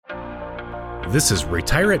This is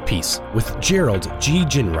Retire at Peace with Gerald G.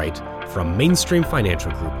 Ginwright from Mainstream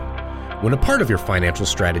Financial Group. When a part of your financial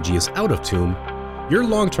strategy is out of tune, your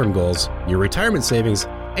long-term goals, your retirement savings,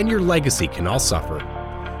 and your legacy can all suffer.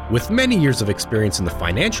 With many years of experience in the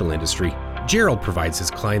financial industry, Gerald provides his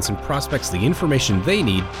clients and prospects the information they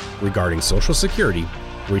need regarding Social Security,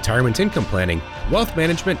 retirement income planning, wealth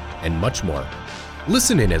management, and much more.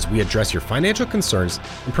 Listen in as we address your financial concerns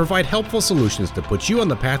and provide helpful solutions to put you on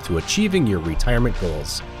the path to achieving your retirement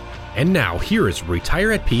goals. And now, here is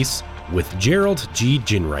Retire at Peace with Gerald G.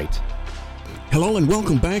 Ginwright. Hello and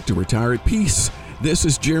welcome back to Retire at Peace. This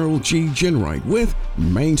is Gerald G. Ginwright with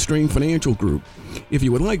Mainstream Financial Group. If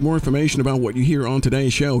you would like more information about what you hear on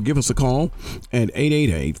today's show, give us a call at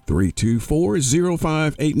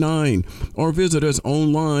 888-324-0589 or visit us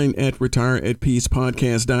online at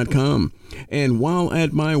retireatpeacepodcast.com. And while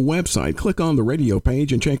at my website, click on the radio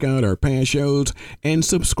page and check out our past shows and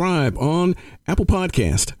subscribe on Apple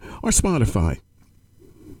Podcast or Spotify.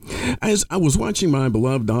 As I was watching my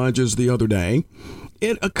beloved Dodgers the other day,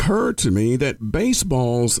 it occurred to me that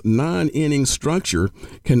baseball's 9-inning structure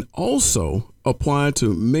can also apply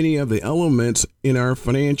to many of the elements in our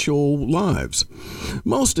financial lives,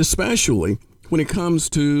 most especially when it comes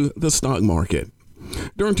to the stock market.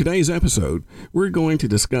 During today's episode, we're going to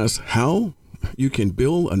discuss how you can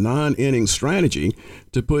build a 9-inning strategy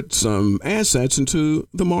to put some assets into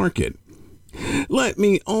the market. Let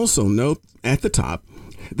me also note at the top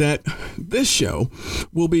that this show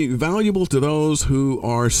will be valuable to those who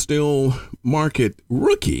are still market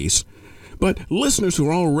rookies, but listeners who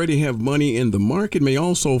already have money in the market may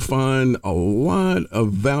also find a lot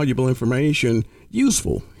of valuable information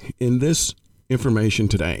useful in this information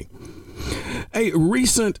today. A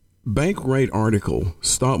recent Bankrate article,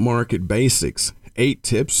 Stock Market Basics, 8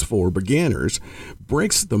 Tips for Beginners,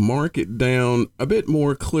 breaks the market down a bit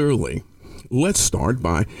more clearly. Let's start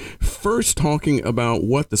by first talking about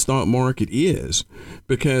what the stock market is,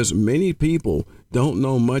 because many people don't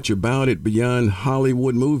know much about it beyond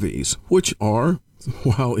Hollywood movies, which are,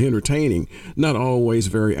 while entertaining, not always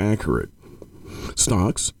very accurate.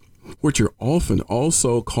 Stocks, which are often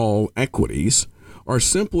also called equities, are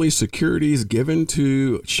simply securities given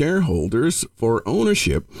to shareholders for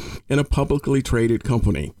ownership in a publicly traded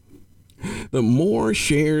company. The more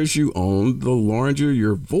shares you own, the larger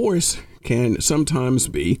your voice can sometimes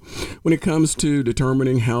be when it comes to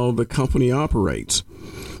determining how the company operates.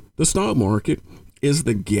 The stock market is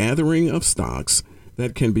the gathering of stocks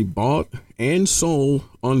that can be bought and sold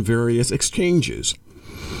on various exchanges.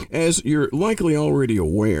 As you're likely already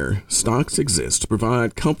aware, stocks exist to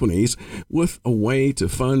provide companies with a way to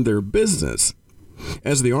fund their business.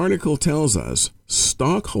 As the article tells us,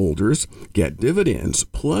 stockholders get dividends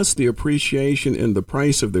plus the appreciation in the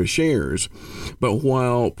price of their shares. But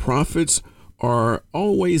while profits are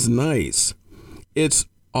always nice, it's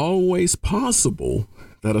always possible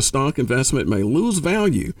that a stock investment may lose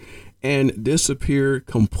value and disappear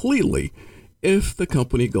completely if the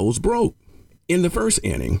company goes broke. In the first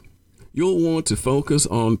inning, you'll want to focus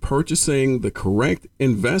on purchasing the correct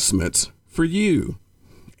investments for you.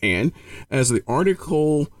 And as the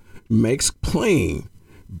article makes plain,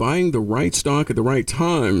 buying the right stock at the right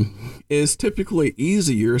time is typically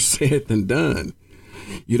easier said than done.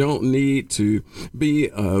 You don't need to be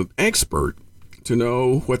an expert to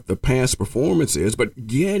know what the past performance is, but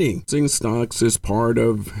getting stocks is part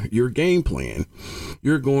of your game plan.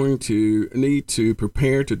 You're going to need to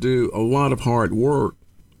prepare to do a lot of hard work.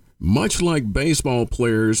 Much like baseball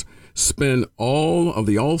players spend all of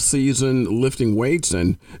the off-season lifting weights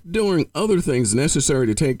and doing other things necessary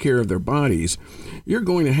to take care of their bodies, you're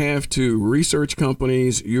going to have to research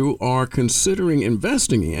companies you are considering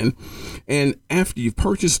investing in, and after you've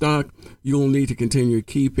purchased stock, you'll need to continue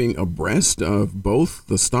keeping abreast of both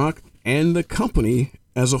the stock and the company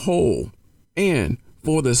as a whole. And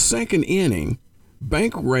for the second inning,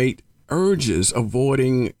 Bankrate urges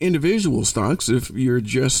avoiding individual stocks if you're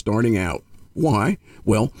just starting out. Why?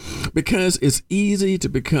 Well, because it's easy to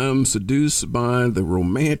become seduced by the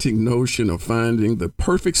romantic notion of finding the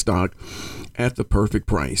perfect stock at the perfect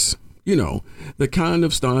price. You know, the kind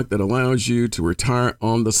of stock that allows you to retire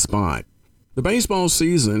on the spot. The baseball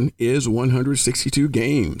season is 162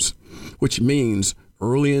 games, which means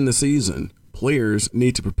early in the season, players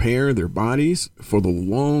need to prepare their bodies for the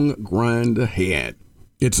long grind ahead.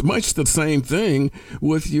 It's much the same thing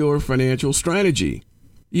with your financial strategy.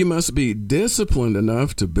 You must be disciplined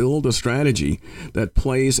enough to build a strategy that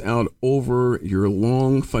plays out over your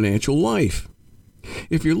long financial life.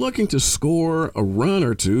 If you're looking to score a run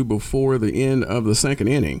or two before the end of the second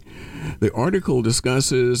inning, the article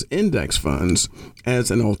discusses index funds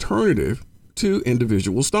as an alternative to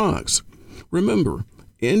individual stocks. Remember,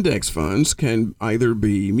 index funds can either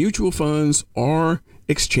be mutual funds or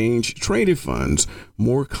exchange-traded funds,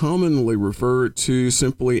 more commonly referred to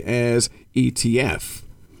simply as ETF.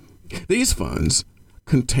 These funds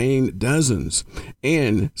contain dozens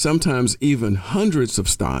and sometimes even hundreds of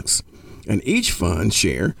stocks, and each fund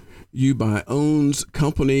share you buy owns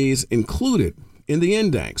companies included in the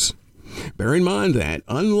index. Bear in mind that,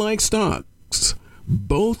 unlike stocks,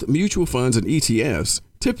 both mutual funds and ETFs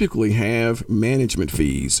typically have management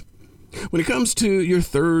fees. When it comes to your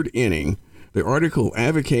third inning, the article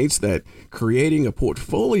advocates that creating a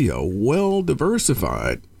portfolio well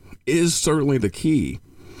diversified is certainly the key.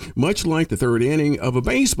 Much like the third inning of a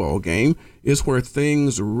baseball game is where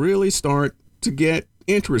things really start to get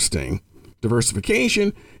interesting.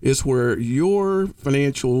 Diversification is where your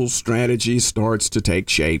financial strategy starts to take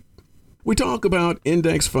shape. We talk about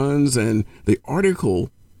index funds, and the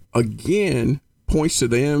article again points to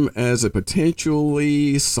them as a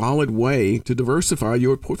potentially solid way to diversify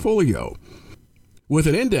your portfolio. With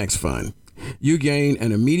an index fund, you gain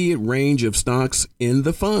an immediate range of stocks in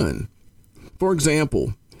the fund. For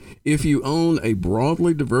example, if you own a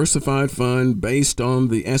broadly diversified fund based on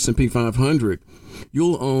the S&P 500,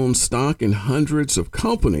 you'll own stock in hundreds of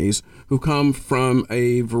companies who come from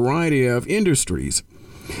a variety of industries.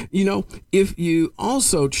 If you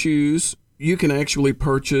also choose, you can actually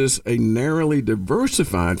purchase a narrowly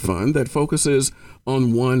diversified fund that focuses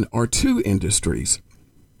on one or two industries.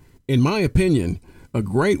 In my opinion, a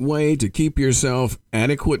great way to keep yourself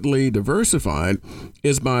adequately diversified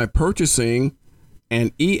is by purchasing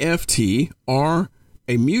an EFT or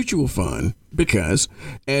a mutual fund because,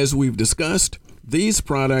 as we've discussed, these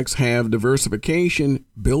products have diversification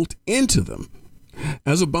built into them.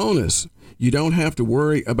 As a bonus, you don't have to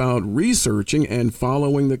worry about researching and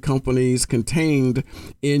following the companies contained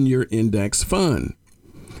in your index fund.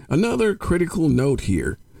 Another critical note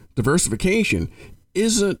here, diversification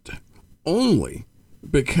isn't only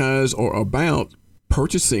because or about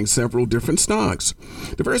purchasing several different stocks.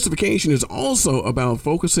 Diversification is also about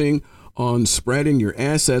focusing on spreading your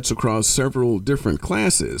assets across several different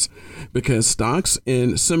classes because stocks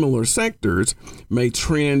in similar sectors may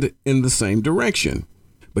trend in the same direction.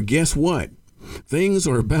 But guess what? Things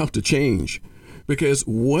are about to change because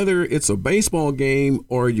whether it's a baseball game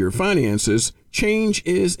or your finances, change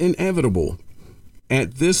is inevitable.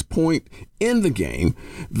 At this point in the game,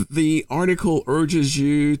 the article urges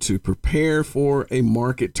you to prepare for a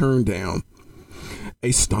market turndown.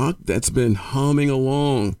 A stock that's been humming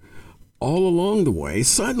along all along the way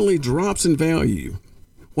suddenly drops in value.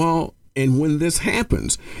 And when this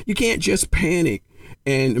happens, you can't just panic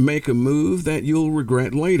and make a move that you'll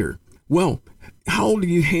regret later. Well, how do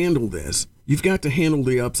you handle this? You've got to handle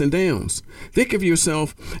the ups and downs. Think of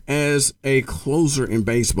yourself as a closer in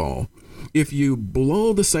baseball. If you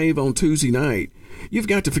blow the save on Tuesday night, you've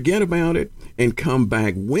got to forget about it and come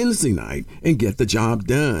back Wednesday night and get the job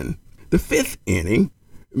done. The fifth inning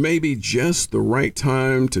may be just the right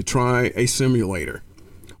time to try a simulator.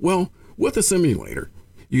 Well, with a simulator,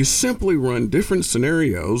 you simply run different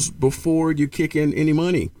scenarios before you kick in any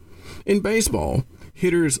money. In baseball,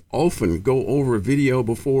 hitters often go over a video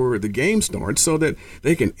before the game starts so that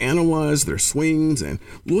they can analyze their swings and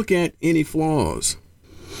look at any flaws.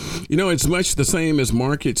 It's much the same as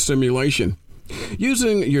market simulation.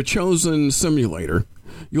 Using your chosen simulator,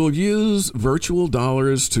 you'll use virtual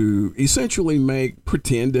dollars to essentially make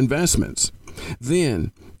pretend investments.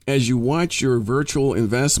 Then, as you watch your virtual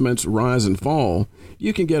investments rise and fall,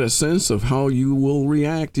 you can get a sense of how you will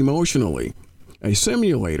react emotionally. A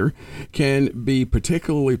simulator can be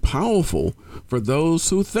particularly powerful for those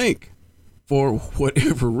who think, for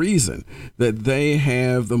whatever reason, that they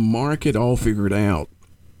have the market all figured out.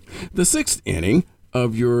 The sixth inning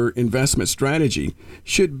of your investment strategy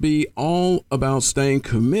should be all about staying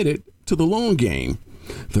committed to the long game.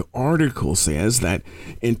 The article says that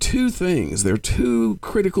there are two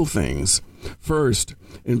critical things. First,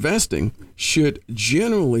 investing should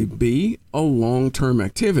generally be a long-term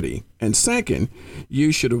activity. And second,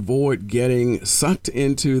 you should avoid getting sucked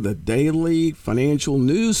into the daily financial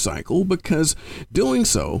news cycle because doing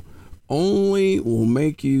so only will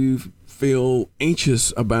make you feel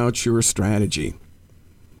anxious about your strategy.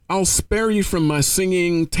 I'll spare you from my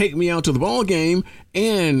singing "Take Me Out to the Ball Game"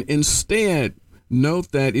 and instead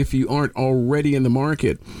note that if you aren't already in the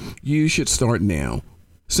market, you should start now.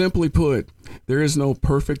 Simply put, there is no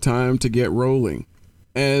perfect time to get rolling.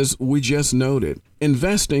 As we just noted,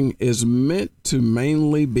 investing is meant to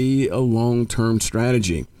mainly be a long-term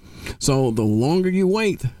strategy. So the longer you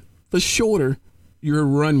wait, the shorter your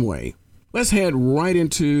runway. Let's head right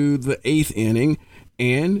into the 8th inning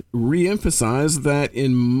and reemphasize that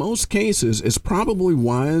in most cases, it's probably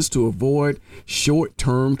wise to avoid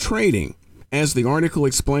short-term trading. As the article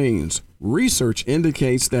explains, research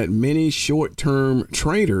indicates that many short-term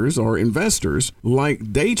traders or investors,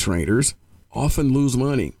 like day traders, often lose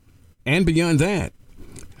money. And beyond that,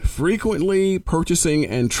 frequently purchasing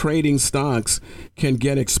and trading stocks can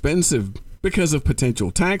get expensive because of potential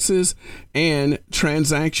taxes and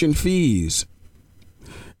transaction fees.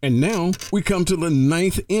 And now we come to the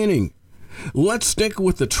 9th inning. Let's stick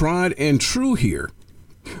with the tried and true here.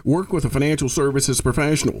 Work with a financial services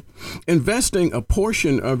professional. Investing a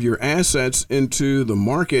portion of your assets into the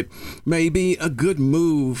market may be a good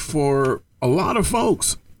move for a lot of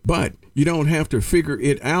folks, but you don't have to figure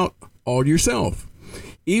it out all yourself.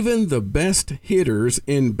 Even the best hitters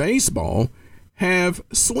in baseball have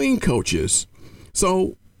swing coaches.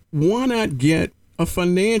 So why not get a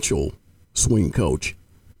financial swing coach?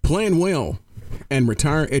 Plan well and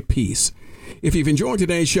retire at peace. If you've enjoyed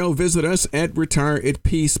today's show, visit us at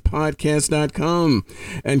retireatpeacepodcast.com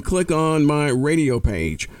and click on my radio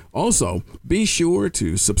page. Also, be sure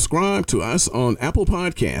to subscribe to us on Apple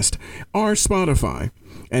Podcast or Spotify.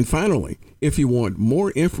 And finally, if you want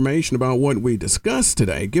more information about what we discussed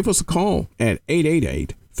today, give us a call at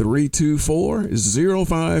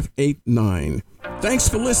 888-324-0589. Thanks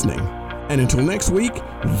for listening. And until next week,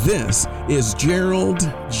 this is Gerald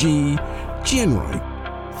G. Ginwright.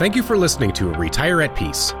 Thank you for listening to Retire at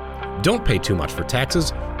Peace. Don't pay too much for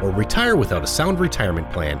taxes or retire without a sound retirement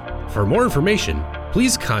plan. For more information,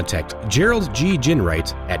 please contact Gerald G.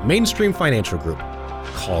 Ginwright at Mainstream Financial Group.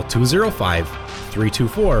 Call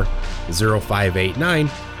 205-324-0589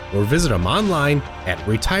 or visit them online at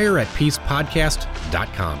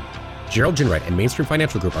retireatpeacepodcast.com. Gerald Ginwright and Mainstream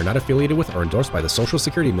Financial Group are not affiliated with or endorsed by the Social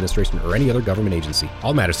Security Administration or any other government agency.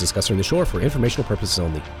 All matters discussed during the show are for informational purposes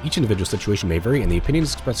only. Each individual situation may vary, and the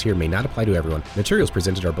opinions expressed here may not apply to everyone. Materials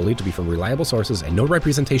presented are believed to be from reliable sources, and no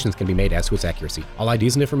representations can be made as to its accuracy. All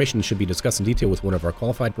ideas and information should be discussed in detail with one of our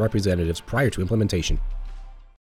qualified representatives prior to implementation.